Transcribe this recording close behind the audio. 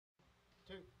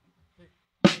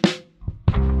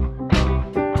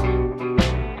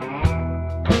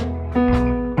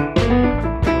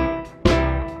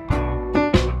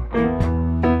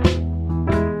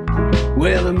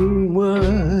Well, the moon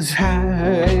was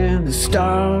high and the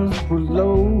stars were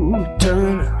low.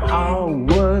 Turner Hall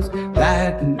was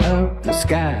lighting up the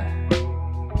sky.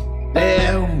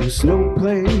 There was no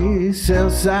place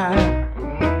else I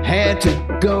had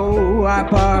to go. I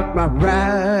parked my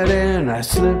ride and I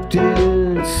slipped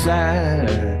inside.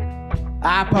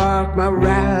 I parked my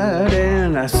ride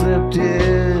and I slipped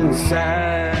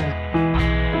inside.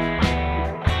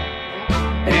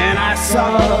 And I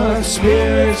saw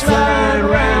spirits flying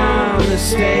around the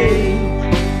stage.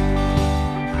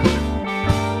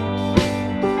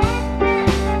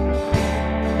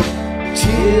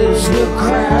 Tears were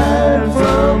crying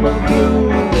from a blue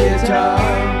guitar.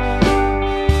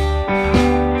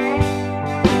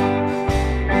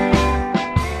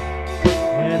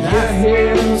 And I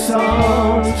hear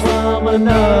songs from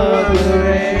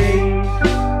another age.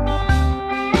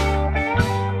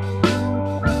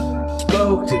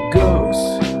 Spoke to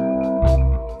ghosts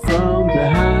from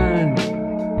behind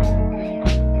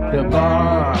the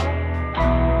bar.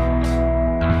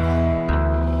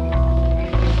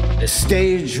 The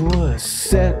stage was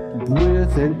set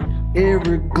with an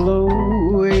eerie glow.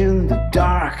 In the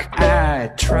dark I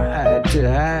tried to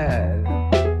hide.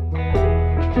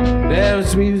 There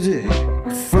was music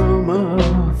from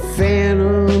a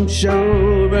phantom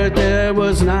show, but there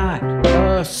was not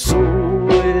a soul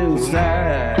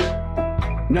inside.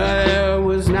 No, there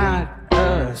was not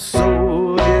a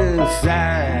soul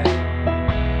inside.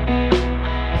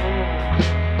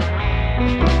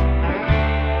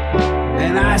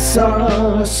 And I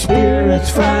saw spirits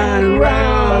flying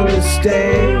around the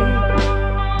stage.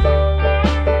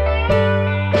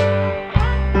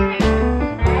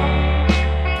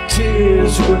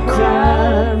 Tears were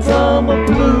crying from a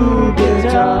blue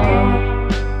guitar.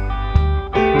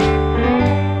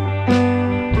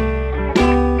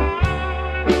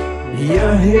 You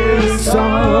hear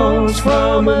songs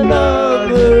from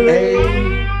another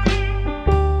age.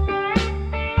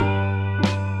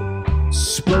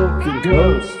 Spoken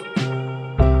ghost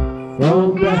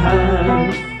from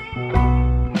behind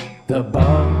the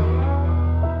bar.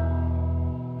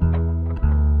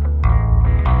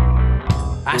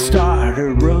 I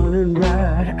started running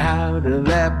right out of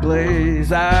that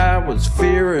place. I was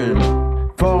fearing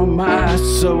for my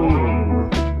soul.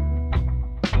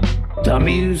 The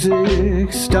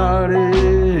music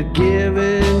started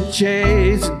giving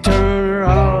chase, and Turner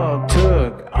Hall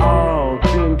took all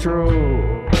control.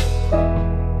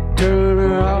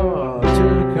 Turner Hall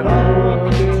took all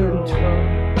control.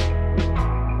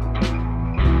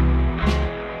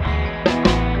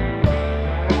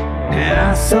 And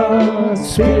I saw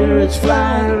spirits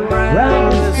flying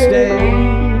around the stage.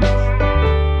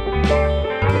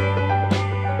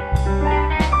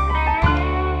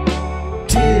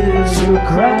 Tears were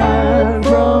crying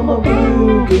from a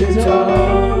blue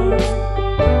guitar.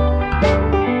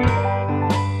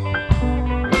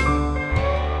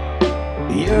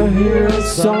 You hear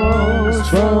songs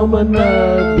from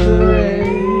another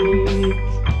age.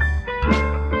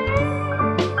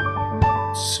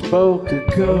 Spoke a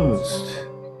ghost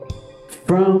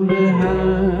from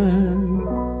behind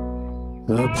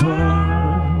the bar.